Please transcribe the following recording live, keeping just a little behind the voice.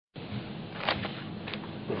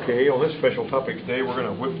Okay, on this special topic today, we're going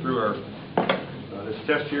to whip through our this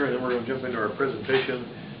test here, and then we're going to jump into our presentation.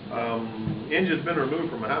 Engine's been removed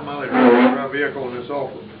from a high mileage drive vehicle, and it's all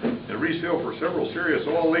and resealed for several serious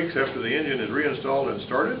oil leaks after the engine is reinstalled and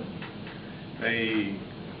started. A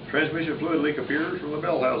transmission fluid leak appears from the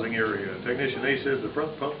bell housing area. Technician A says the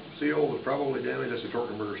front pump seal was probably damaged. That's a torque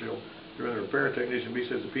converter seal. During the repair, technician B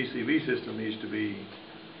says the PCV system needs to be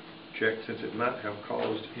checked since it might have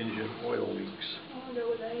caused engine oil leaks. I'll go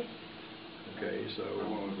with A. Okay, so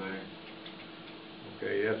What was A?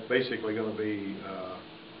 okay, that's basically going to be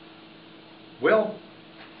well,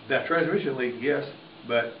 that transmission leak, yes,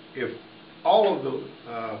 but if all of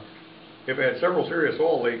the if it had several serious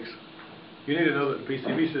oil leaks, you need to know that the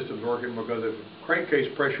PCV system's working, because if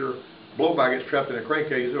crankcase pressure blowback gets trapped in a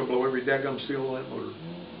crankcase, it'll blow every daggum seal on that motor.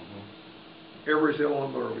 Every seal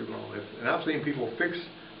on the motor will be blown. And I've seen people fix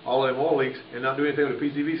all them oil leaks and not do anything with the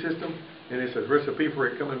PCV system, and it's a recipe for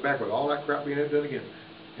it coming back with all that crap being done again.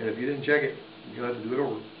 And if you didn't check it, you're going to have to do it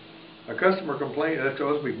over. A customer complains, that's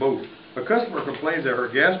supposed to be both. A customer complains that her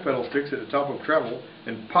gas pedal sticks at the top of travel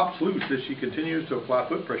and pops loose as she continues to apply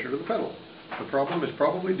foot pressure to the pedal. The problem is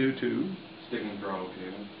probably due to Sticking throttle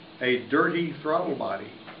cable. a dirty throttle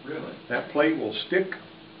body. Really? That plate will stick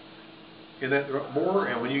in that bore,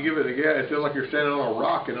 and when you give it a gas, it feels like you're standing on a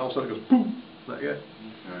rock, and all of a sudden it goes poof. Not yet.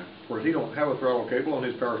 Okay. Whereas he don't have a throttle cable on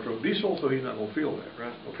his Power Stroke diesel, so he's not going to feel that,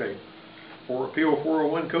 right? Okay. For PO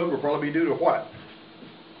 401 code will probably be due to what?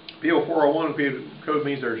 PO 401 code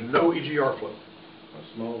means there's no EGR flow.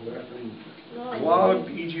 A small bathroom. Clogged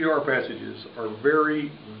EGR passages are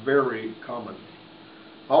very, very common.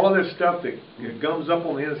 All of this stuff that gums up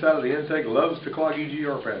on the inside of the intake loves to clog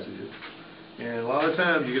EGR passages. And a lot of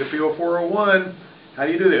times you get a PO 401. How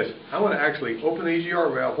do you do this? I want to actually open the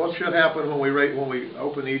EGR valve. What should happen when we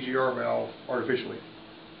open the EGR valve artificially?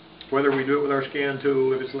 Whether we do it with our scan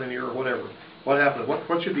tool, if it's linear or whatever. What happens?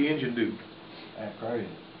 What should the engine do? Act crazy.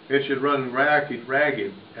 It should run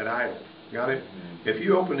ragged at idle. Got it? If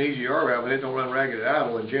you open the EGR valve and it don't run ragged at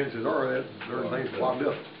idle, then chances are that darn thing's clogged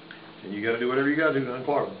up. And you got to do whatever you got to do to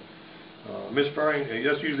unclog them. Misfiring,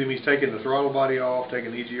 that usually means taking the throttle body off,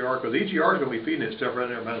 taking the EGR, because the EGR is going to be feeding that stuff right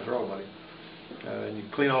there behind the throttle body. And you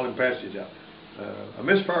clean all them passages out. A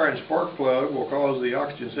misfiring spark plug will cause the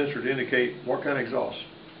oxygen sensor to indicate what kind of exhaust?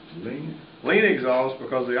 Lean exhaust,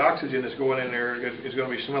 because the oxygen that's going in there is going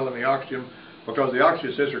to be smelling the oxygen, because the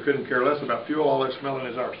oxygen sensor couldn't care less about fuel. All that's smelling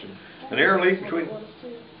is oxygen. An air leak between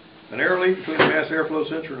the mass airflow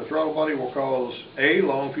sensor and the throttle body will cause A,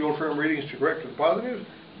 long fuel trim readings to correct to the positive,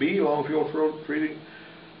 B, long fuel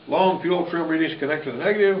trim readings connect to the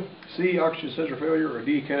negative, C, oxygen sensor failure, or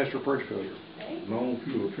D, canister purge failure. Long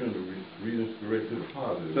fuel trim readings correct to the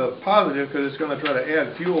positive. The positive, because it's going to try to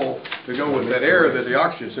add fuel to go with that air that the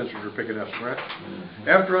oxygen sensors are picking up, right?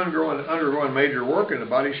 After undergoing major work in the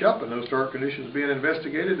body shop and no start conditions being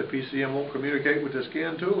investigated, the PCM won't communicate with the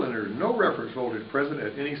scan tool, and there's no reference voltage present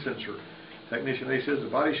at any sensor. Technician A says the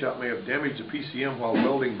body shop may have damaged the PCM while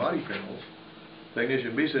welding body panels.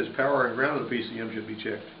 Technician B says power and ground of the PCM should be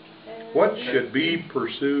checked. What should be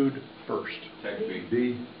pursued first? Tech B.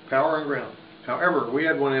 D. Power and ground. However, we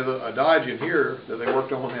had a Dodge in here that they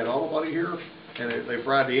worked on, had auto body here, and they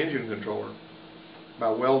fried the engine controller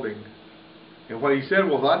by welding. And what he said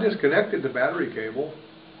was, I disconnected the battery cable.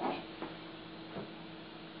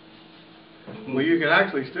 Well, you can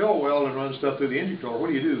actually still weld and run stuff through the engine controller.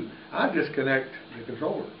 What do? I disconnect the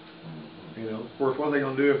controller. You know, of course, what are they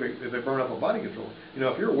going to do if they burn up a body controller? You know,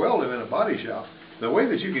 if you're welding in a body shop, the way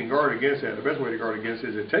that you can guard against that, the best way to guard against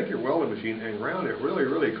it is to take your welding machine and ground it really,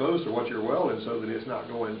 really close to what you're welding so that it's not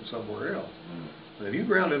going somewhere else. And if you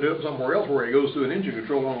ground it up somewhere else where it goes through an engine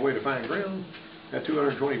control on the way to fine ground, that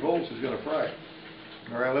 220 volts is going to fry it.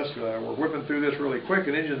 All right, we're whipping through this really quick.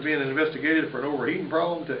 An engine's being investigated for an overheating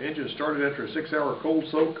problem. The engine started after a 6-hour cold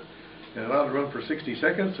soak and allowed to run for 60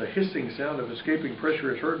 seconds. A hissing sound of escaping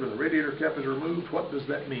pressure is heard when the radiator cap is removed. What does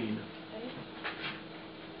that mean?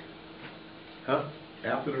 Huh?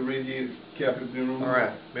 After the radiator cap has been removed. All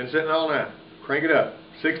right, been sitting all night. Crank it up.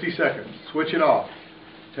 60 seconds. Switch it off.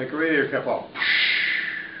 Take the radiator cap off.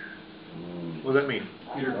 What does that mean?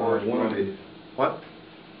 What?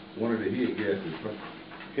 One of the head gaskets.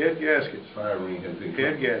 Head gaskets. Fire ring has been.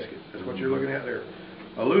 Head gasket. That's what you're looking at there.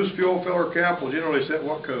 A loose fuel filler cap will generally set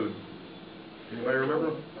what code? Anybody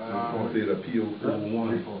remember? I'm going to say the PO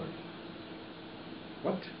 401.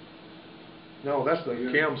 What? No, that's the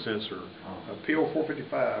cam sensor. A PO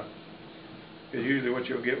 455 is usually what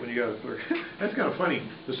you'll get when you got a clear. That's kind of funny.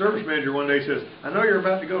 The service manager one day says, I know you're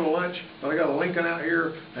about to go to lunch, but I got a Lincoln out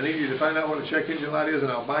here. I need you to find out what a check engine light is,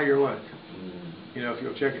 and I'll buy your lunch. You know, if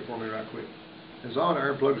you'll check it for me right quick. It's on there,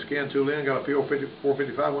 and plugged the scan tool in, got a PO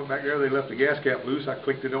 455, went back there, they left the gas cap loose, I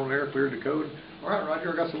clicked it on there, cleared the code. All right,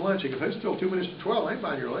 Roger, I got some lunch. He goes, it's still 2 minutes to 12, I ain't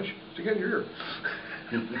buying your lunch. So get in your ear.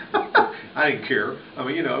 I didn't care. I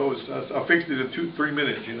mean, you know, I fixed it in 2-3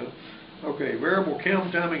 minutes, you know. Okay, variable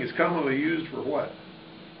chem timing is commonly used for what?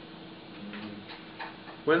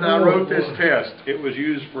 When I wrote this test, it was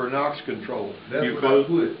used for NOx control. That's what I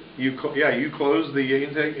put. You close the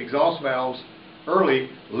intake exhaust valves early,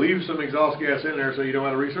 leave some exhaust gas in there so you don't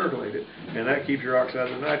have to recirculate it, and that keeps your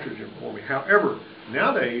oxides of nitrogen forming. However,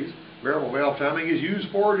 nowadays, variable valve timing is used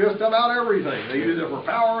for just about everything. They use it for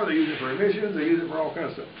power, they use it for emissions, they use it for all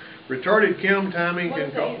kinds of stuff. Retarded chem timing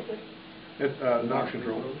can cause NOx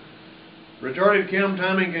control. Retarded chem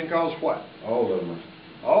timing can cause what? All of them.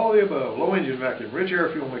 All the above. Low engine vacuum, rich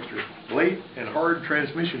air fuel mixture, late and hard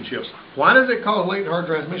transmission shifts. Why does it cause late and hard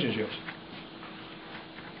transmission shifts?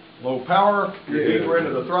 Low power, you're deeper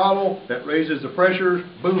into the throttle, that raises the pressure,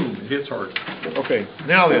 boom, it hits hard. Okay,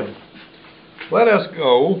 now then, let us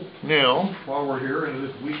go now, while we're here, into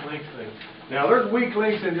this weak links thing. Now there's weak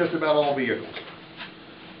links in just about all vehicles.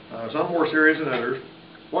 Some more serious than others.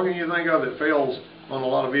 What can you think of that fails on a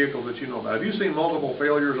lot of vehicles that you know about? Have you seen multiple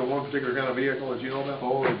failures on one particular kind of vehicle that you know about?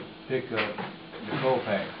 Ford pickup, the coil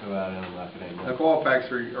packs go out in them like it ain't. The coil packs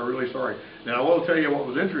are really sorry. Now I will tell you what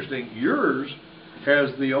was interesting. Yours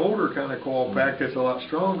has the older kind of coil pack that's a lot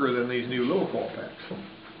stronger than these new little coil packs.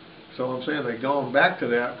 So I'm saying they've gone back to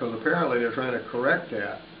that because apparently they're trying to correct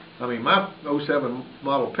that. I mean, my 07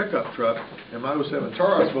 model pickup truck and my 07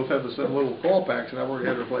 Taurus both have the same little coil packs, and I've already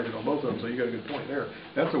had to replace it on both of them, so you got a good point there.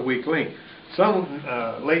 That's a weak link. Some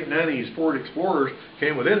late 90s Ford Explorers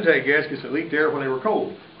came with intake gaskets that leaked air when they were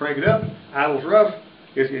cold. Crank it up, idles rough,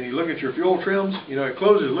 and you look at your fuel trims, you know, it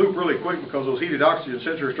closes the loop really quick because those heated oxygen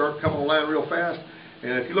sensors start coming online real fast.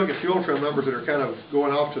 And if you look at fuel trim numbers that are kind of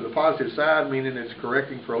going off to the positive side, meaning it's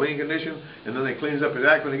correcting for a lean condition, and then they cleans up the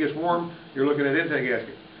act when it gets warm, you're looking at intake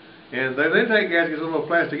gasket. And the intake gaskets, little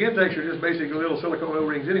plastic intakes, are just basically little silicone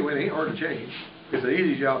O-rings anyway. They ain't hard to change. It's an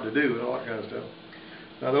easy job to do and all that kind of stuff.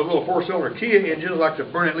 Now those little 4-cylinder Kia engines like to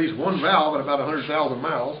burn at least one valve at about 100,000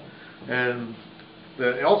 miles. And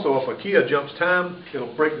also if a Kia jumps time,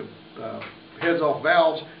 it'll break the heads off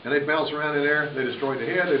valves, and they bounce around in there. They destroy the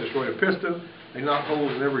head, they destroy the piston, they knock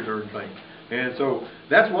holes in every darn thing. And so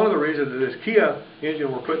that's one of the reasons that this Kia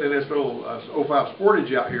engine we're putting in this little 05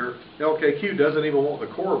 Sportage out here, LKQ doesn't even want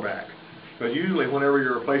the core back. Because usually whenever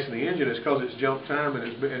you're replacing the engine, it's because it's jump time and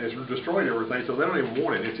it's destroyed everything, so they don't even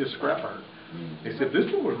want it. It's just scrap iron. Except this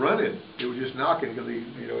one was running. It was just knocking because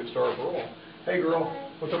it started for all. Hey girl,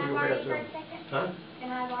 what's up with your pants? Huh?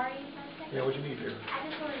 Can I borrow you for a second? Yeah, what you need here?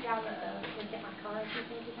 I just wanted y'all to look at my car if you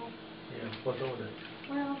think today. Yeah, what's wrong with it?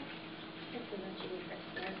 Well, this is what you need for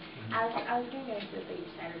stuff. I was going to go to the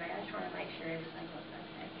beach Saturday. I just want to make sure everything was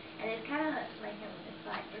okay. And it's kind of it's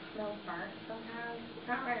like it smells burnt sometimes. It's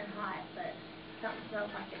not running hot, but something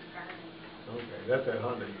smells like it's burning. Okay, that's that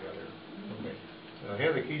Honda you got there. Okay.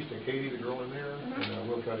 Hand the keys to Katie, the girl in there, and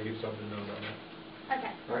we'll try to get something done about that.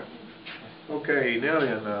 Okay. All right. Okay, now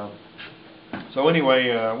then, so anyway,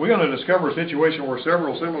 we're going to discover a situation where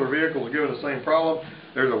several similar vehicles are given the same problem.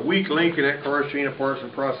 There's a weak link in that car's chain of parts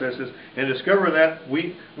and processes, and discover that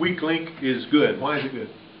weak link is good. Why is it good?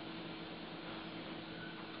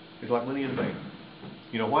 It's like money in the bank.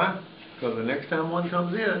 You know why? Because the next time one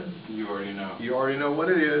comes in, You already know. you already know what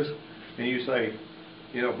it is, and you say,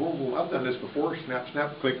 you know, boom, boom, I've done this before, snap,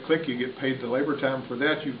 snap, click, click, you get paid the labor time for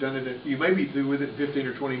that. You've done it, you may be through with it in 15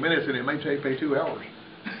 or 20 minutes, and it may pay 2 hours.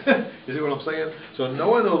 You see what I'm saying? So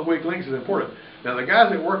knowing those weak links is important. Now the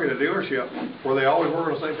guys that work at a dealership, where they always work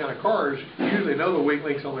on the same kind of cars, usually know the weak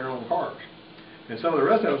links on their own cars. And some of the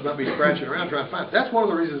rest of us might be scratching around trying to find it. That's one of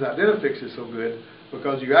the reasons Identifix is so good,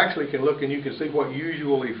 because you actually can look and you can see what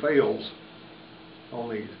usually fails on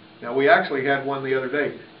these. Now we actually had one the other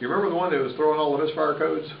day. You remember the one that was throwing all the misfire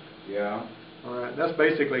codes? Yeah. All right, that's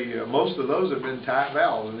basically, most of those have been tight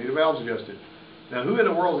valves and need a valves adjusted. Now who in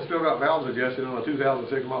the world has still got valves adjusted on a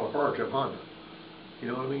 2006 model car except Honda? You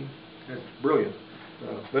know what I mean? That's brilliant.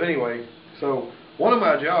 But anyway, so one of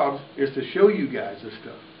my jobs is to show you guys this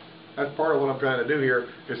stuff. That's part of what I'm trying to do here,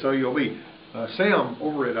 is so you'll be. Sam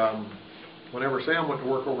over at, whenever Sam went to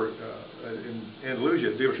work over at, in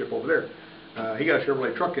Andalusia, dealership over there, he got a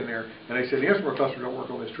Chevrolet truck in there, and they said the instrument cluster don't work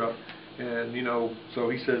on this truck, and you know, so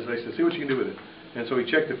they said, see what you can do with it. And so he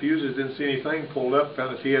checked the fuses, didn't see anything, pulled up,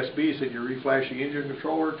 found a TSB, said you reflash the engine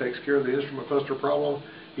controller, takes care of the instrument cluster problem.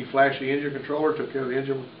 He flashed the engine controller, took care of the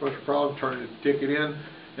engine cluster problem, turned the ticket in,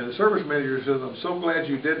 and the service manager says, I'm so glad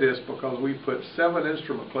you did this because we put 7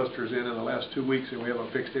 instrument clusters in the last 2 weeks and we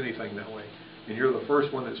haven't fixed anything that way. and you're the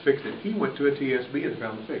first one that's fixed it. He went to a TSB and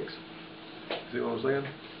found the fix. See what I'm saying?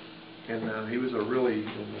 And he was a really,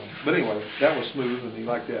 but anyway, that was smooth, and he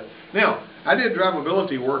liked that. Now, I did drive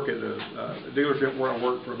mobility work at a dealership where I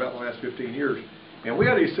worked for about the last 15 years, and we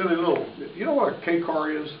had these silly little, you know what a K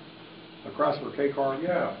car is? A Chrysler K car?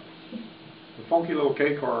 Yeah. A funky little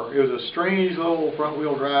K car. It was a strange little front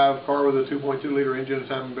wheel drive car with a 2.2 liter engine, a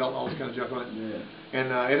timing belt, and all this kind of junk on it. Yeah.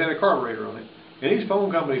 And it had a carburetor on it. And these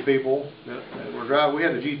phone company people that were driving, we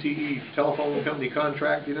had a GTE telephone company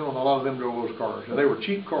contract, you know, and a lot of them drove those cars. And they were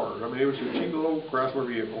cheap cars. I mean, it was a cheap little Chrysler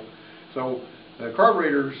vehicle. So the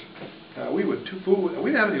carburetors, we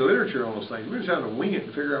didn't have any literature on those things. We were just having to wing it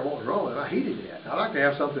and figure out what was wrong with it. I hated that. I like to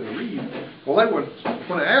have something to read. Well, they would,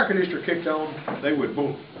 when the air conditioner kicked on, they would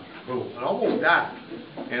boom, boom, and almost die.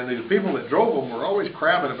 And the people that drove them were always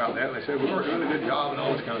crabbing about that, and they said, we weren't doing a good job and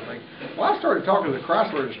all this kind of thing. Well, I started talking to the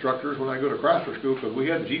Chrysler instructors when I go to Chrysler school, because we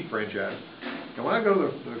had a Jeep franchise. And when I go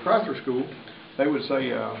to the Chrysler school, they would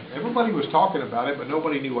say, everybody was talking about it, but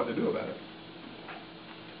nobody knew what to do about it.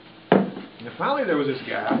 And finally there was this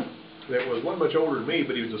guy that wasn't much older than me,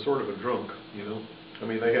 but he was a sort of a drunk, you know. I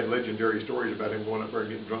mean, they had legendary stories about him going up there and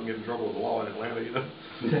getting drunk, getting in trouble with the law in Atlanta, you know.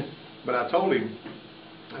 But I told him,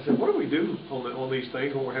 I said, what do we do on these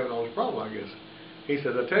things when we're having all this problem, I guess? He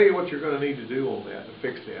says, I tell you what you're going to need to do on that to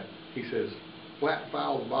fix that. He says, flat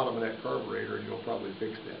file the bottom of that carburetor and you'll probably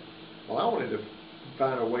fix that. Well, I wanted to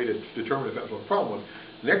find a way to determine if that was what the problem was.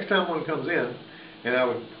 Next time one comes in, and I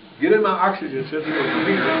would get in my oxygen sensor with the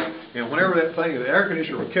meter, and whenever that thing, the air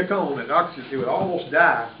conditioner would kick on, that oxygen, it would almost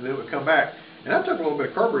die, and then it would come back. And I took a little bit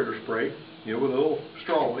of carburetor spray, you know, with a little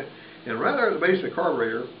straw in it, and right there at the base of the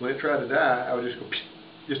carburetor, when it tried to die, I would just go,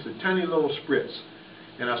 psh, just a tiny little spritz.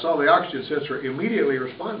 And I saw the oxygen sensor immediately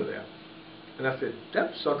respond to that. And I said,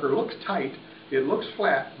 that sucker looks tight, it looks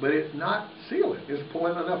flat, but it's not sealing. It's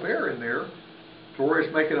pulling enough air in there to where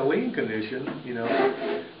it's making a lean condition, you know.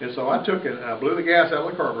 And so I took and I blew the gas out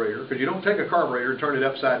of the carburetor, because you don't take a carburetor and turn it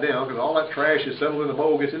upside down, because all that trash is settled in the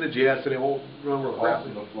bowl, gets in the jets, and it won't run real crap.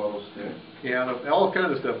 The flow stick. Yeah, all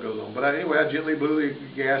kinds of stuff goes on. But anyway, I gently blew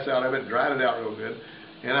the gas out of it, dried it out real good,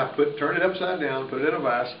 and I turned it upside down, put it in a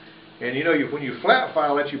vise. And you know, when you flat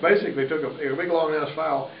file it, you basically took a big long ass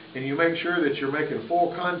file, and you make sure that you're making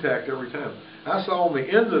full contact every time. I saw on the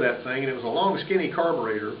ends of that thing, and it was a long skinny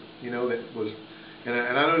carburetor, you know, that was, and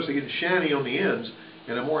I noticed it getting shiny on the ends,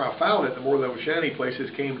 and the more I filed it, the more those shiny places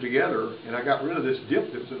came together, and I got rid of this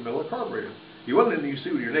dip that was in the middle of the carburetor. You wouldn't even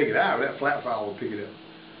see with your naked eye, but that flat file would pick it up.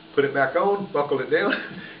 Put it back on, buckled it down.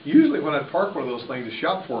 Usually when I'd park one of those things, the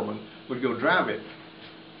shop foreman would go drive it.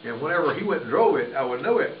 And whenever he went and drove it, I would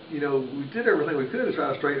know it. You know, we did everything we could to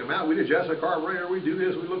try to straighten them out. We'd adjust the carburetor, we'd do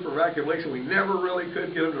this, we'd look for vacuum leaks, and we never really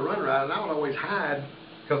could get them to run right. And I would always hide,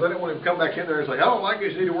 because I didn't want him to come back in there and say, I don't like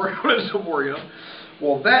this, you need to work on it some more, you know.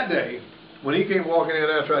 Well, that day, when he came walking in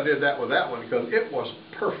after I did that with that one, because it was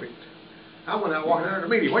perfect. I went out walking there to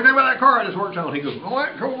meet him. What do you think about that car I just worked on? He goes, oh,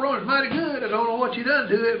 that car runs mighty good. I don't know what you done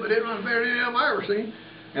to it, but it runs better than any of them I ever seen.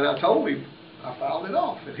 And I told him, I filed it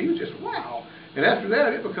off. And he was just, wow. And after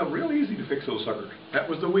that, it became real easy to fix those suckers. That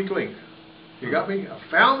was the weak link. You got me? I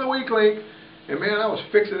found the weak link, and man, I was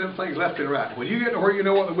fixing them things left and right. When you get to where you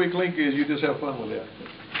know what the weak link is, you just have fun with that.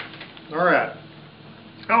 All right.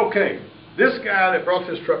 Okay. This guy that brought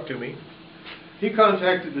this truck to me, he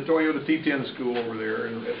contacted the Toyota T10 school over there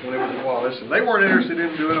when it was in Wallace, and they weren't interested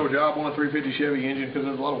in doing a job on a 350 Chevy engine because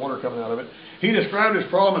there's a lot of water coming out of it. He described his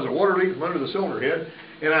problem as a water leak from under the cylinder head,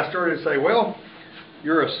 and I started to say, well,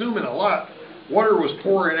 you're assuming a lot. Water was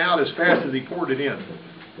pouring out as fast as he poured it in.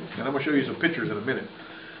 And I'm going to show you some pictures in a minute.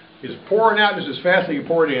 It's pouring out just as fast as he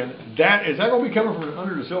poured it in. Is that going to be coming from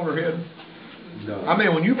under the cylinder head? No. I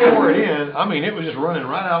mean, when you pour it in, I mean, it was just running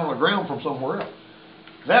right out on the ground from somewhere else.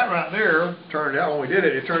 That right there turned out, when we did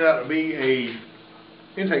it, it turned out to be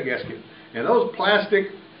a intake gasket. And those plastic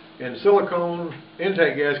and silicone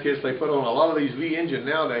intake gaskets they put on a lot of these V engine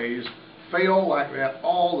nowadays fail like that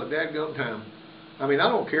all the dadgum time. I mean, I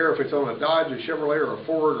don't care if it's on a Dodge, a Chevrolet, or a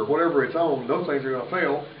Ford, or whatever it's on, those things are going to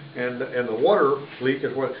fail, and the water leak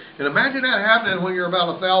is what. And imagine that happening when you're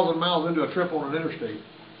about 1,000 miles into a trip on an interstate.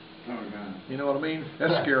 Oh, God. You know what I mean?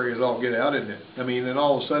 That's scary as all get out, isn't it? I mean, then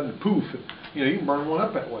all of a sudden, poof, you know, you can burn one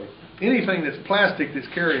up that way. Anything that's plastic that's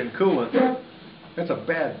carrying coolant, that's a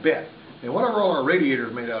bad bet. And what are all our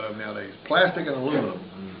radiators made out of nowadays? Plastic and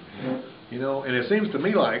aluminum. You know, and it seems to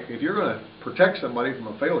me like if you're going to protect somebody from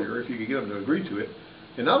a failure, if you could get them to agree to it,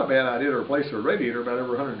 it's not a bad idea to replace their radiator about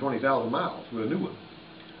every 120,000 miles with a new one.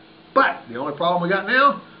 But the only problem we got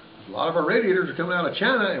now, a lot of our radiators are coming out of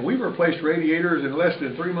China, and we've replaced radiators, and less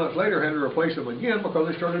than 3 months later had to replace them again because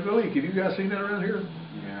they started to leak. Have you guys seen that around here?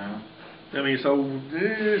 Yeah. I mean, so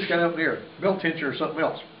it's kind of up in the air. Belt tension or something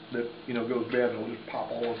else that, you know, goes bad and it'll just pop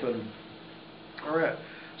all of a sudden. All right.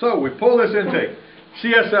 So we pull this intake.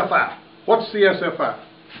 CSFI. What's CSFI?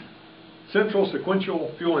 Central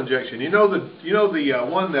Sequential Fuel Injection. You know the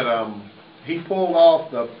one that he pulled off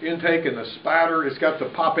the intake and the spider. It's got the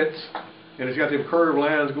poppets and it's got them curved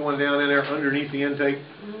lines going down in there underneath the intake.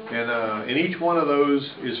 And each one of those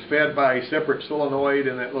is fed by a separate solenoid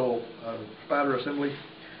in that little spider assembly.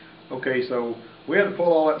 Okay, so we had to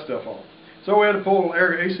pull all that stuff off. So we had to pull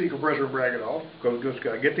AC compressor bracket off, because we just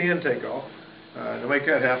got to get the intake off to make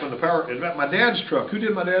that happen. The power, my dad's truck. Who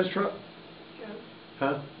did my dad's truck?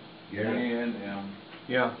 Huh? And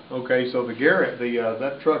Yeah. Okay. So the Garrett,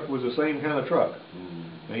 that truck was the same kind of truck.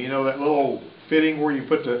 Now you know that little fitting where you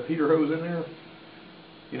put the heater hose in there.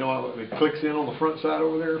 You know how it clicks in on the front side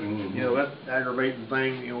over there. You know that aggravating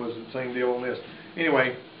thing. You know, was the same deal on this.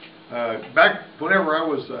 Anyway, back whenever I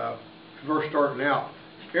was first starting out,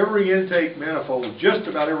 every intake manifold, just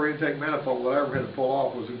about every intake manifold that I ever had to pull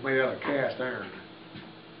off was made out of cast iron.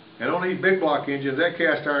 And on these big block engines, that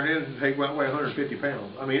cast iron intake went weigh 150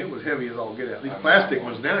 pounds. I mean, it was heavy as all get out. These plastic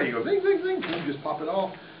ones now, you go zing, zing, zing, you just pop it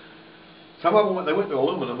off. Some of them, they went to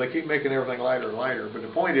aluminum. They keep making everything lighter and lighter. But the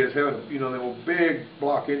point is, having, you know, them big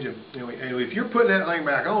block engine. Anyway, if you're putting that thing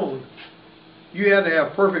back on, you had to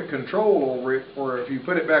have perfect control over it. Or if you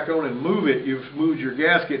put it back on and move it, you've moved your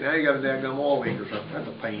gasket. Now you got a daggum oil leak or something. That's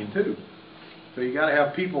a pain too. So you got to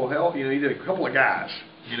have people help. You know, you need a couple of guys.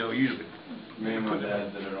 You know, usually. me and my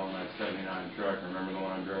dad did it on that 79 truck. Remember the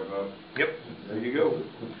one I drove up? Yep, there you go.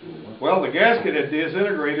 Well, the gasket had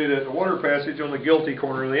disintegrated at the water passage on the guilty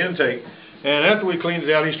corner of the intake. And after we cleaned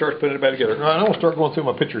it out, he starts putting it back together. Now, I'm going to start going through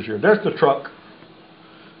my pictures here. There's the truck.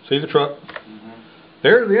 See the truck? Mm-hmm.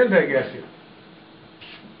 There's the intake gasket.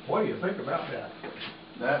 What do you think about that?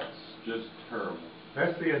 That's just terrible.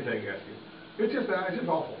 That's the intake gasket. It's just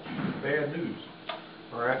awful. Bad news.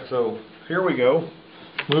 All right, so here we go.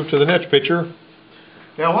 Move to the next picture.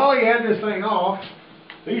 Now, while he had this thing off,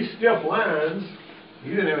 these stiff lines, he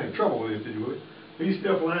didn't have any trouble with it, did you? These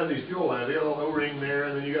stiff lines, these fuel lines, they had a little O-ring there,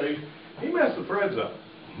 and then you got these. He messed the threads up.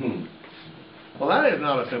 Well, that is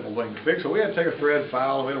not a simple thing to fix. So we had to take a thread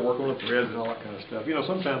file and we had to work on the threads and all that kind of stuff. You know,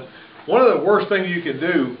 sometimes one of the worst things you can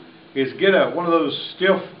do is get one of those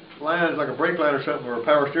stiff lines, like a brake line or something, or a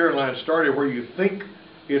power steering line started where you think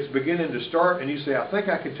it's beginning to start, and you say, I think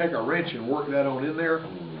I can take a wrench and work that on in there.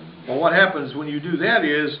 Well, what happens when you do that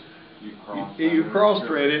is you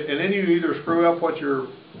cross-thread it, and then you either screw up what you're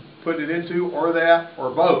putting it into, or that,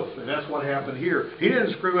 or both. And that's what happened here. He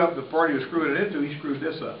didn't screw up the part he was screwing it into, he screwed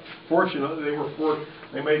this up. Fortunately,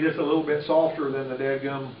 they made this a little bit softer than the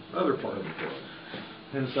dadgum other part.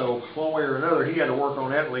 And so, one way or another, he had to work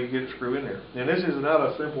on that and get it screwed in there. And this is not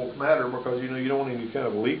a simple matter because, you know, you don't want any kind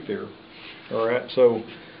of a leak there. All right, so,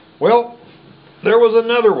 well, there was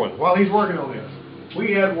another one while he's working on this.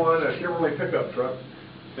 We had one, a Chevrolet pickup truck,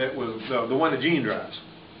 that was the one that Gene drives.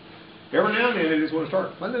 Every now and then it just want to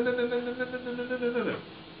start. And then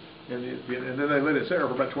they let it sit there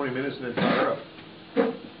for about 20 minutes and then fire up.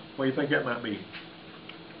 What do you think that might be?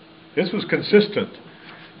 This was consistent.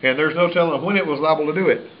 And there's no telling when it was liable to do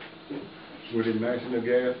it. Were they maxing the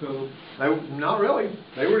gas pedal? Not really.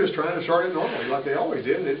 They were just trying to start it normally, like they always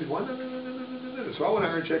did. And it just went. So I went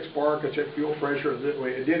out and checked spark, I checked fuel pressure, and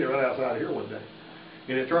it did it right outside of here one day.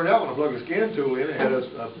 And it turned out when I plugged the scan tool in, it had a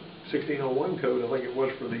 1601 code, I think it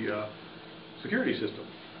was for the security system.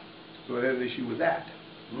 So it had an issue with that.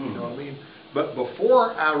 You know what I mean? But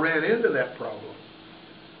before I ran into that problem,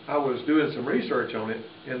 I was doing some research on it,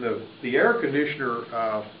 and the air conditioner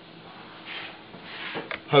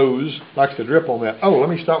hose likes to drip on that. Oh, let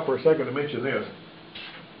me stop for a second to mention this.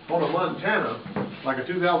 On a Montana, like a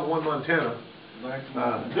 2001 Montana,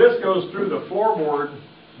 this goes through the floorboard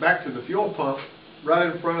back to the fuel pump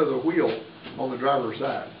right in front of the wheel on the driver's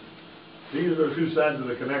side. These are the two sides of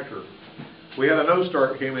the connector. We had a nose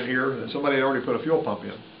start that came in here, and somebody had already put a fuel pump in.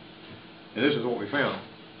 And this is what we found.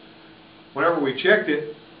 Whenever we checked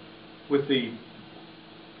it with the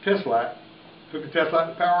test light, took the test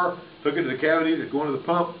light to power, took it to the cavity to go into the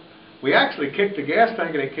pump, we actually kicked the gas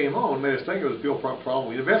tank and it came on, made us think it was a fuel pump problem.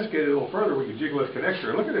 We investigated a little further, we could jiggle this connector.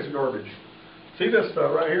 And look at this garbage. See this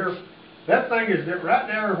stuff right here? That thing is right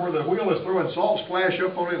there where the wheel is throwing salt splash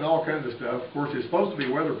up on it and all kinds of stuff. Of course, it's supposed to be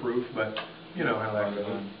weatherproof, but you know how that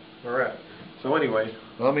goes. All right. So anyway,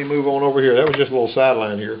 let me move on over here. That was just a little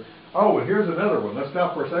sideline here. Oh, and here's another one. Let's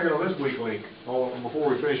stop for a second on this weak link before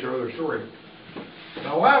we finish our other story.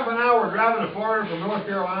 My wife and I were driving to Florida from North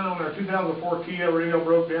Carolina on our 2004 Kia. Radio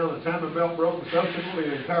broke down, the timing belt broke, and subsequently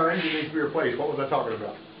the entire engine needs to be replaced. What was I talking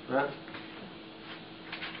about? Right?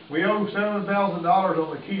 We owe $7,000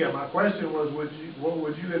 on the Kia. My question was, what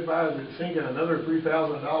would you advise it sinking another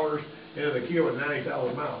 $3,000 into the Kia with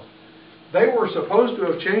 90,000 miles? They were supposed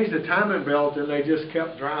to have changed the timing belt and they just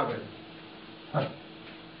kept driving.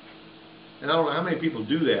 And I don't know how many people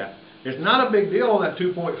do that. It's not a big deal on that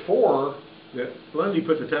 2.4 that Lundy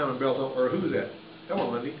put the timing belt on, or who's that? Come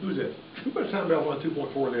on, Lundy, who's that? Who put the timing belt on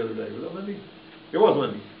 2.4 the other day? Was that Lundy? It was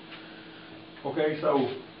Lundy. Okay, so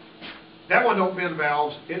that one don't bend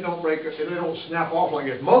valves, it don't break, they don't snap off like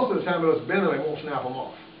this. Most of the time it's bending, they won't snap them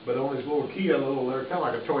off. But on this little Kia, they're kind of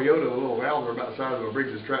like a Toyota, the little valves are about the size of a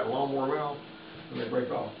Briggs & Stratton lawnmower valve, and they break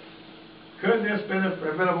off. Couldn't this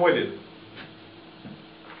have been avoided?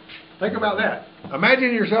 Think about that.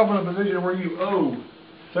 Imagine yourself in a position where you owe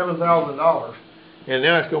 $7,000, and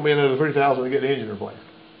now it's going to be another $3,000 to get the engine replaced.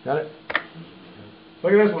 Got it?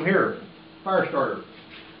 Look at this one here. Fire starter.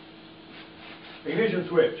 Ignition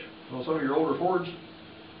switch. On some of your older Fords,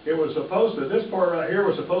 it was supposed to, this part right here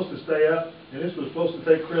was supposed to stay up, and this was supposed to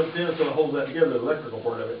take crimped in so it holds that together, the electrical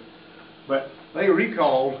part of it. But they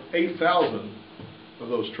recalled 8,000 of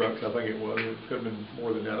those trucks, I think it was. It could have been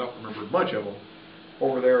more than that. I don't remember much of them.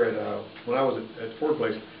 Over there at, when I was at Ford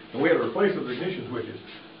Place, and we had to replace those ignition switches.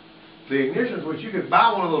 The ignition switch, you could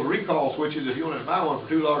buy one of those recall switches if you wanted to buy one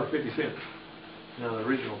for $2.50. Now the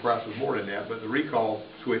original price was more than that, but the recall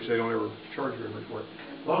switch, they don't ever charge very much for it.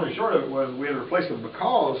 Long and short of it was we had to replace them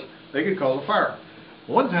because they could cause a fire.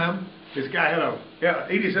 One time, this guy had a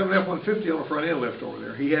 87 F-150 on the front end left over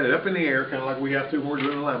there. He had it up in the air, kind of like we have two more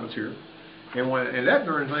doing alignments here. And that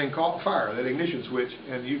darn thing caught fire, that ignition switch,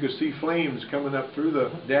 and you could see flames coming up through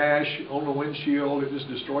the dash, on the windshield. It just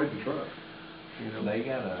destroyed the truck. You know. They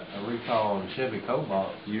got a recall on Chevy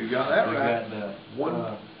Cobalt. You got that they right. Got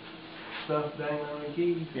the stuff dangling on the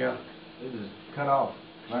keys. Yeah. It just cut off.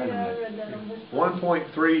 Yeah, I read that on this.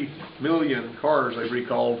 1.3 million cars they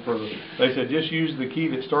recalled for the. They said just use the key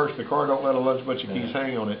that starts the car. Don't let a bunch of keys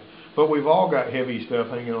hang on it. But we've all got heavy stuff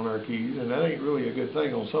hanging on our keys, and that ain't really a good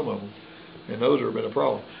thing on some of them. And those have been a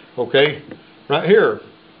problem. Okay, right here,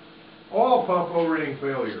 oil pump O-ring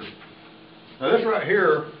failure. Now this right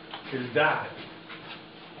here is dye.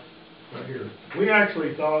 Right here. We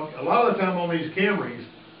actually thought a lot of the time on these Camrys,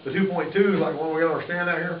 the 2.2s, like the one we got on our stand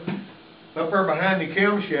out here, up there behind the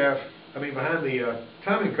camshaft, behind the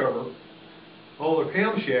timing cover, on the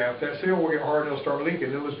camshaft, that seal will get hard and it'll start leaking.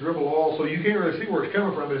 It'll just dribble oil, so you can't really see where it's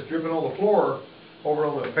coming from. It's dripping on the floor over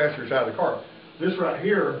on the passenger side of the car. This right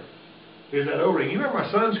here is that O-ring. You remember my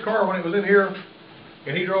son's car when it was in here,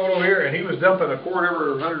 and he drove it over here, and he was dumping a quart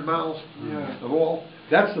every 100 miles of oil?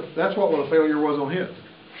 That's what the failure was on his.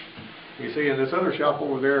 You see, and this other shop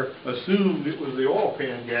over there assumed it was the oil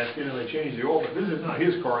pan gasket, and they changed the oil, but this is not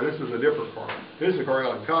his car, this is a different car. This is a car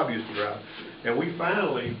like Cobb used to drive. And we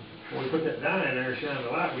finally, when we put that dye in there and shined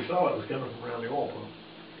the light, we saw it was coming from around the oil pump.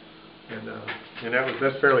 And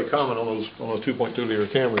that's fairly common on those 2.2 liter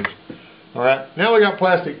Camrys. All right, now we got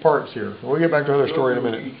plastic parts here. We'll get back to another story in a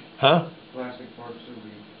minute. Huh? Plastic parts will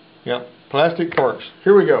be. Yep, plastic parts.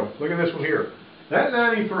 Here we go. Look at this one here. That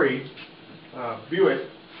 93 Buick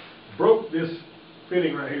broke this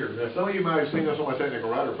fitting right here. Now, some of you might have seen this on my technical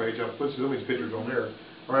writer page. I'll put some of these pictures on there.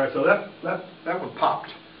 All right, so that one popped.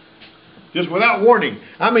 Just without warning.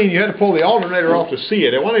 You had to pull the alternator off to see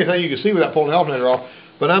it. It wasn't anything you could see without pulling the alternator off.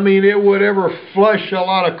 But it would ever flush a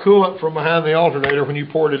lot of coolant from behind the alternator when you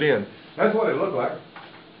poured it in. That's what it looked like.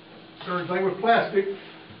 Certain thing was plastic,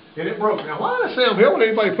 and it broke. Now, why in the Sam Hill would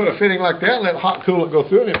anybody put a fitting like that and let hot coolant go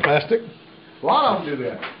through it in plastic? A lot of them do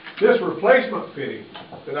that. This replacement fitting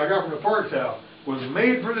that I got from the parts house was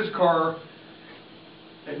made for this car,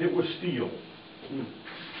 and it was steel.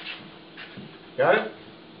 Got it?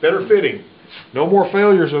 Better fitting. No more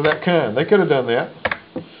failures of that kind. They could have done that.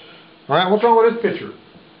 All right, what's wrong with this picture?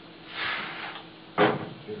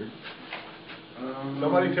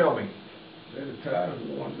 Somebody tell me. That the tires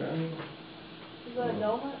worn down? Is that a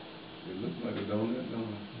donut? It looks like a donut, don't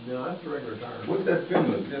it? No, that's a regular tire. What's that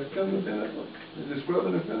fender? That fender in that one? Is it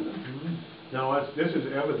scrubbing the fender? No, this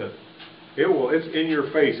is evident. It's in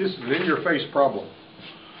your face. This is an in your face problem.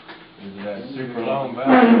 Is that super long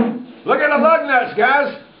valve? Look at the lug nuts,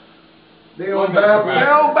 guys. They're on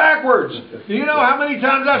backwards. Do you know how many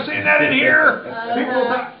times I've seen that in here?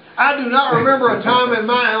 I do not remember a time in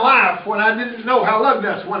my life when I didn't know how lug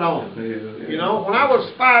nuts went on. You know, when I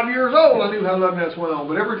was 5 years old, I knew how lug nuts went on.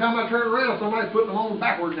 But every time I turn around, somebody's putting them on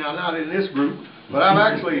backwards now. Not in this group, but I've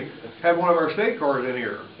actually had one of our state cars in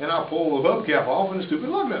here, and I pull the hubcap off, and the stupid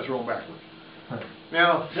lug nuts are on backwards.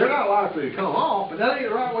 Now, they're not likely to come off, but that ain't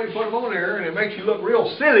the right way to put them on there, and it makes you look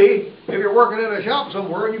real silly if you're working in a shop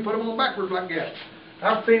somewhere and you put them on backwards like that.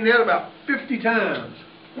 I've seen that about 50 times.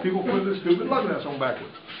 People put this stupid lug nuts on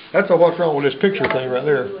backwards. That's what's wrong with this picture thing right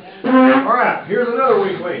there. Alright, here's another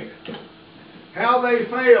weak link. How they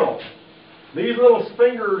fail. These little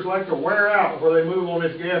fingers like to wear out before they move on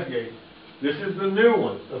this gas gauge. This is the new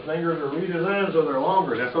one. The fingers are redesigned so they're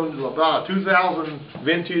longer. That's on about a 2000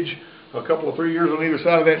 vintage, a couple of 3 years on either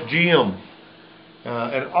side of that GM.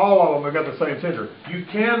 And all of them have got the same sensor. You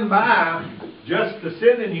can buy just the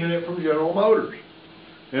sending unit from General Motors.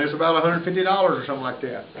 And it's about $150 or something like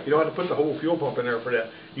that. You don't have to put the whole fuel pump in there for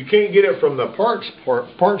that. You can't get it from the parts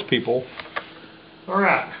people.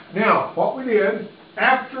 Alright, now what we did,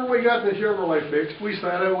 after we got the Chevrolet fixed, we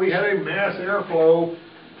decided we had a mass airflow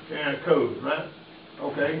code, right?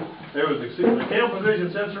 Okay, there was the cam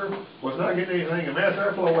position sensor was not getting anything, and mass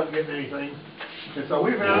airflow wasn't getting anything. And so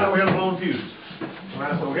we found out we had a blown fuse.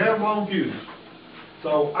 Alright, so we had a blown fuse.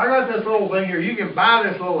 So I got this little thing here. You can buy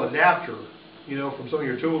this little adapter, you know, from some of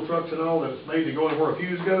your tool trucks and all, that's made to go in where a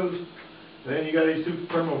fuse goes. And then you got these two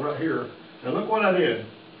terminals right here. And look what I did.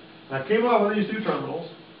 I came off with these two terminals.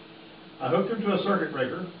 I hooked them to a circuit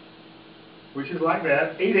breaker, which is like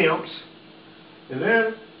that, 8 amps. And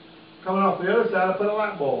then, coming off the other side, I put a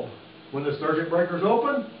light bulb. When the circuit breaker's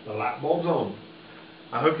open, the light bulb's on.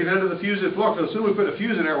 I hook it into the fuse at flux, and as soon as we put the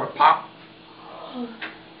fuse in there, it went pop.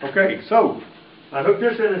 Okay, so, I hooked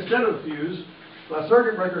this in instead of the fuse. My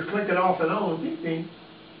circuit breaker's clicking off and on. Ding, ding,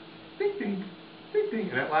 ding, ding, ding, ding.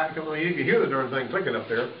 And that light comes on. You can hear the darn thing clicking up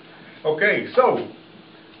there. Okay, so,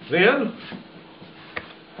 then,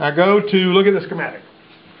 I go to look at the schematic.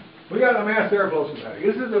 We got a mass airflow schematic.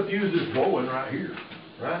 This is the fuse that's blowing right here,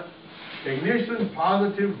 right? Ignition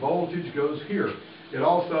positive voltage goes here. It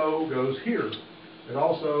also goes here. It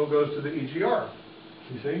also goes to the EGR.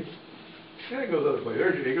 You see? And it goes other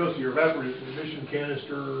places. It goes to your evaporative emission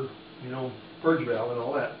canister, you know, purge valve and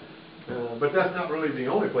all that. But that's not really the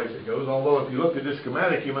only place it goes, although if you looked at this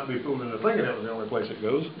schematic, you might be fooled into thinking that was the only place it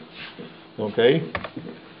goes. Okay?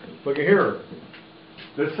 Look at here.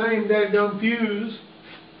 The same dadgum fuse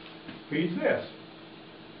feeds this.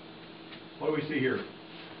 What do we see here?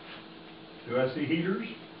 Do I see heaters?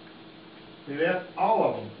 See that? All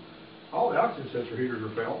of them. All the oxygen sensor heaters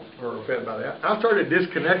are fed by that. I started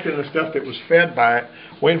disconnecting the stuff that was fed by it,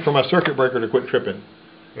 waiting for my circuit breaker to quit tripping.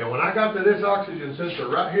 And when I got to this oxygen sensor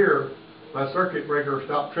right here, my circuit breaker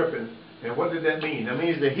stopped tripping. And what did that mean? That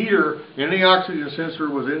means the heater in the oxygen sensor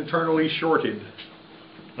was internally shorted.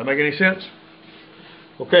 That make any sense?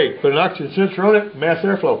 Okay, put an oxygen sensor on it, mass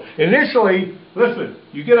airflow. Initially, listen,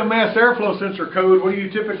 you get a mass airflow sensor code, what do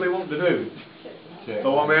you typically want to do?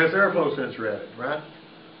 Throw a mass airflow sensor at it, right?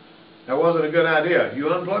 That wasn't a good idea. You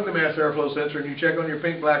unplug the mass airflow sensor and you check on your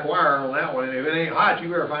pink black wire on that one, and if it ain't hot, you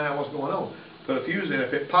better find out what's going on. Put a fuse in.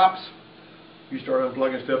 If it pops, you start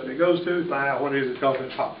unplugging stuff that it goes to, find out what it is that's causing it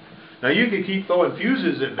to pop. Now you can keep throwing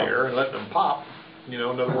fuses in there and letting them pop. You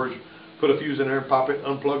know, in other words, put a fuse in there and pop it,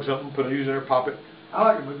 unplug something, put a fuse in there, pop it. I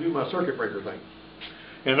like to do my circuit breaker thing.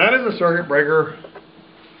 And that is a circuit breaker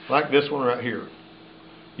like this one right here.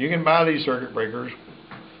 You can buy these circuit breakers.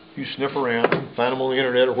 You sniff around, find them on the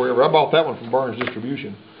internet or wherever. I bought that one from Barnes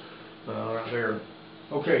Distribution. Right there.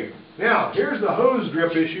 Okay, now here's the hose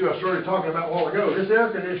drip issue I started talking about a while ago. This air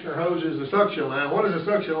conditioner hose is the suction line. What does the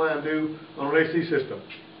suction line do on an AC system?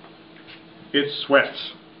 It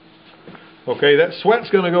sweats. Okay, that sweat's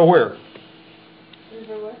going to go where?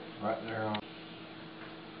 Right there on.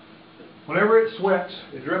 Whenever it sweats,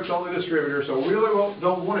 it drips on the distributor, so we really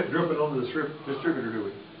don't want it dripping on the distributor, do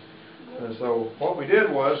we? And so what we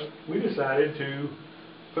did was, we decided to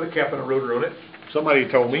put a cap and a rotor on it. Somebody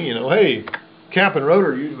told me, you know, hey, cap and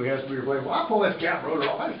rotor usually has to be replaced. Well, I pull this cap and rotor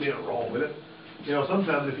off. I just didn't wrong with it. You know,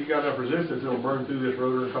 sometimes if you got enough resistance, it'll burn through this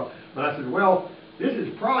rotor. But I said, well, this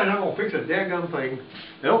is probably not going to fix a daggum thing.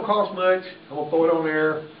 It don't cost much. I'm going to throw it on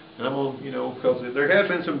there. And I'm going to, you know, because there has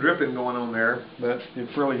been some dripping going on there, but it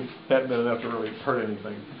really hadn't been enough to really hurt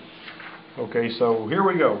anything. Okay, so here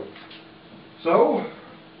we go. So,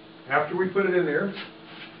 after we put it in there,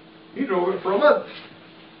 he drove it for a month.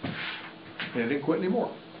 And it didn't quit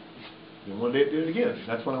anymore. And one day it did it again.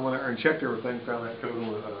 That's when I went there and checked everything, found that code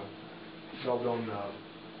on the doggone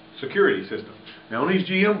security system. Now on these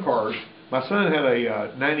GM cars, my son had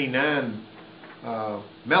a 99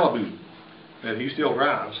 Malibu that he still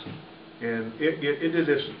drives. And it did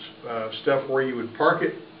this stuff where you would park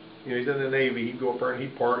it. You know, he's in the Navy, he'd go up there and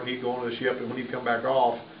he'd park, he'd go on the ship, and when he'd come back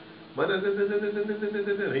off, he'd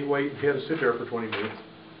wait, he had to sit there for 20 minutes.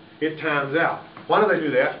 It times out. Why do they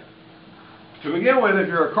do that? To begin with, if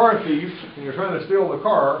you're a car thief and you're trying to steal the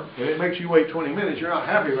car and it makes you wait 20 minutes, you're not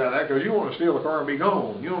happy about that because you want to steal the car and be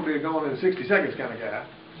gone. You want to be gone in 60 seconds kind of guy.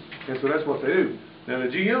 And so that's what they do. Now the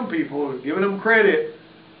GM people, giving them credit,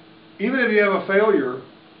 even if you have a failure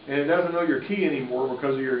and it doesn't know your key anymore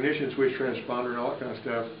because of your ignition switch transponder and all that kind of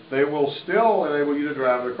stuff, they will still enable you to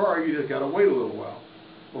drive the car. You just got to wait a little while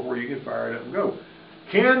before you can fire it up and go.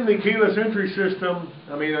 Can the keyless entry system,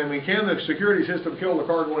 can the security system kill the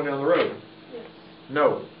car going down the road? Yes.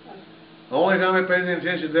 No. The only time it pays any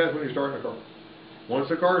attention to that is when you're starting the car. Once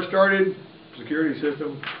the car started, security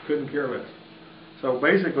system couldn't care less. So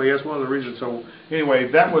basically, that's one of the reasons. So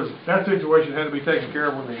anyway, that situation had to be taken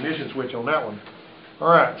care of with the ignition switch on that one. All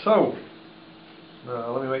right, so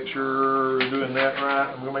let me make sure we're doing that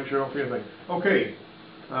right. I'm going to make sure I don't forget anything. Okay,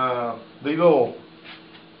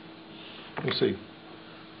 let's see.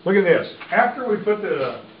 Look at this. After we put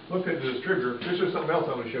look at the distributor, this is something else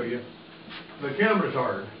I'm going to show you. The cam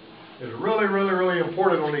retard is really, really, really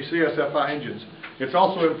important on these CSFI engines. It's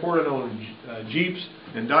also important on Jeeps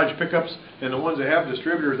and Dodge pickups, and the ones that have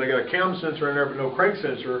distributors, they got a cam sensor in there but no crank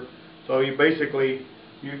sensor, so you're going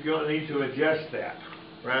to need to adjust that,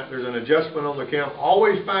 right? There's an adjustment on the cam.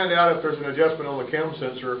 Always find out if there's an adjustment on the cam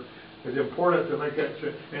sensor. It's important to make that,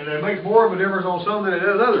 and it makes more of a difference on some than it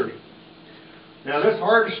does others. Now this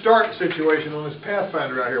hard start situation on this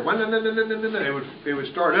Pathfinder out here, it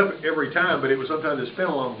would start up every time, but it would sometimes it spin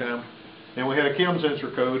a long time. And we had a cam sensor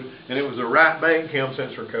code, and it was a right bank cam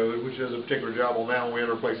sensor code, which does a particular job on that one. We had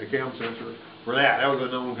to replace a cam sensor for that. That was a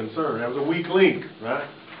known concern. That was a weak link, right?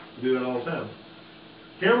 We do that all the time.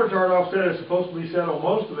 Cam retard offset is supposed to be set on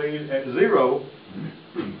most of these at 0.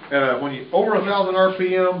 When you over 1,000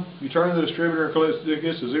 RPM, you turn the distributor until it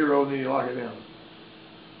gets to 0, and then you lock it down.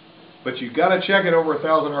 But you got to check it over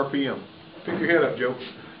 1,000 RPM. Pick your head up, Joe.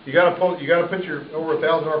 You got to put your over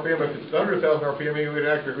 1,000 RPM. If it's under 1,000 RPM, you get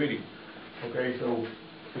an accurate reading. Okay, so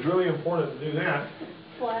it's really important to do that.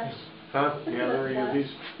 Flash. Huh? Yeah, there he is.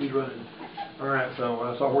 He's running. All right, so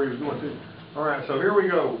I saw where he was going too. All right, so here we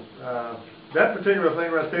go. That particular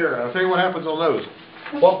thing right there, I'll tell you what happens on those.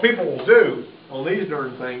 What people will do on these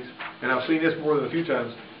darn things, and I've seen this more than a few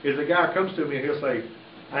times, is the guy comes to me and he'll say,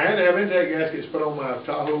 I had to have intake gaskets put on my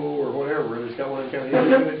Tahoe or whatever, and it's got one of them kind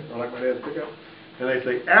of in it, or like my dad's pickup. And they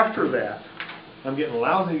say, after that, I'm getting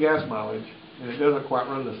lousy gas mileage, and it doesn't quite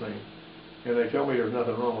run the same. And they tell me there's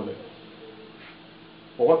nothing wrong with it.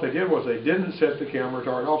 Well, what they did was they didn't set the cam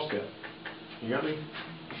retard offset. You got me?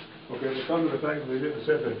 Okay, it comes to the fact that they didn't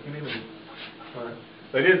set the, all right.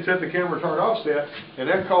 They didn't set the cam retard offset, and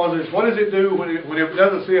that causes, what does it do when it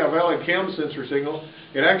doesn't see a valid cam sensor signal?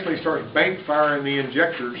 It actually starts bank firing the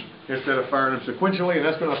injectors instead of firing them sequentially, and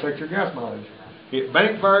that's going to affect your gas mileage. It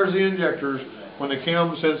bank fires the injectors when the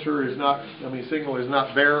cam sensor is not, signal is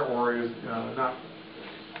not there or is not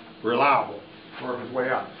reliable, or if it's way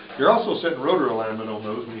out. You're also setting rotor alignment on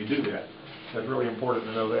those when you do that. That's really important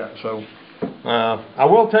to know that. So, I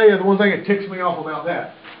will tell you the one thing that ticks me off about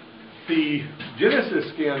that. The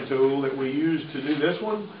Genesis scan tool that we use to do this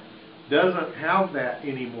one doesn't have that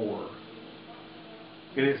anymore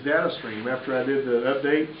in its data stream after I did the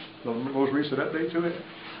update, the most recent update to it.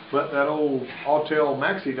 But that old Autel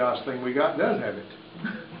MaxiDOS thing we got does have it.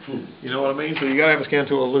 You know what I mean? So you got to have a scan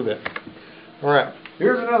tool to do that. All right.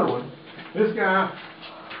 Here's another one. This guy,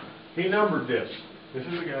 he numbered this. This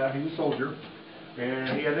is a guy, he's a soldier,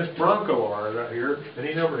 and he had this Bronco R right here, and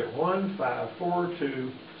he numbered it 1, 5, 4,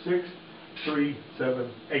 2, 6, 3,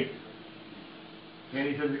 7, 8. And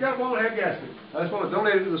he says, you got a blown head gasket. I just want to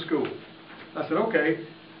donate it to the school. I said, okay.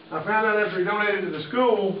 I found out after he donated it to the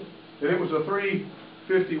school that it was a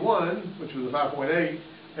 351, which was a 5.8,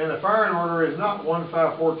 and the firing order is not 1,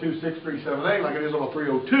 5, 4, 2, 6, 3, 7, 8 like it is on a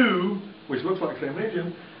 302, which looks like the same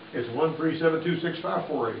engine. It's 1, 3, 7, 2, 6, 5,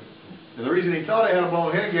 4, 8. And the reason he thought it had a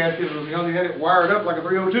blown head gasket was because he had it wired up like a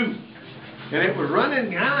 302. And it was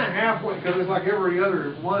running kind of halfway, because it's like every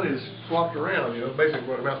other one is swapped around, basically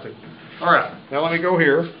what it amounts to. All right, now let me go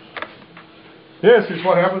here. This is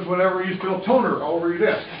what happens whenever you spill toner all over your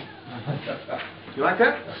desk. You like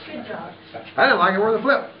that? Good job. I didn't like it worth a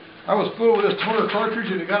flip. I was fooling with this toner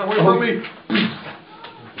cartridge and it got away from me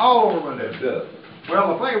all over my desk.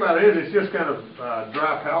 Well, the thing about it is it's just kind of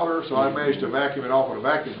dry powder, so I managed to vacuum it off with a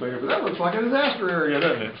vacuum cleaner, but that looks like a disaster area,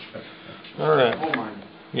 doesn't it? All right. Oh my.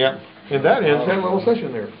 Yeah. And that ends that little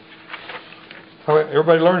session there. All right,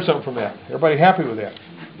 everybody learned something from that. Everybody happy with that?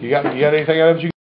 You got anything out of it you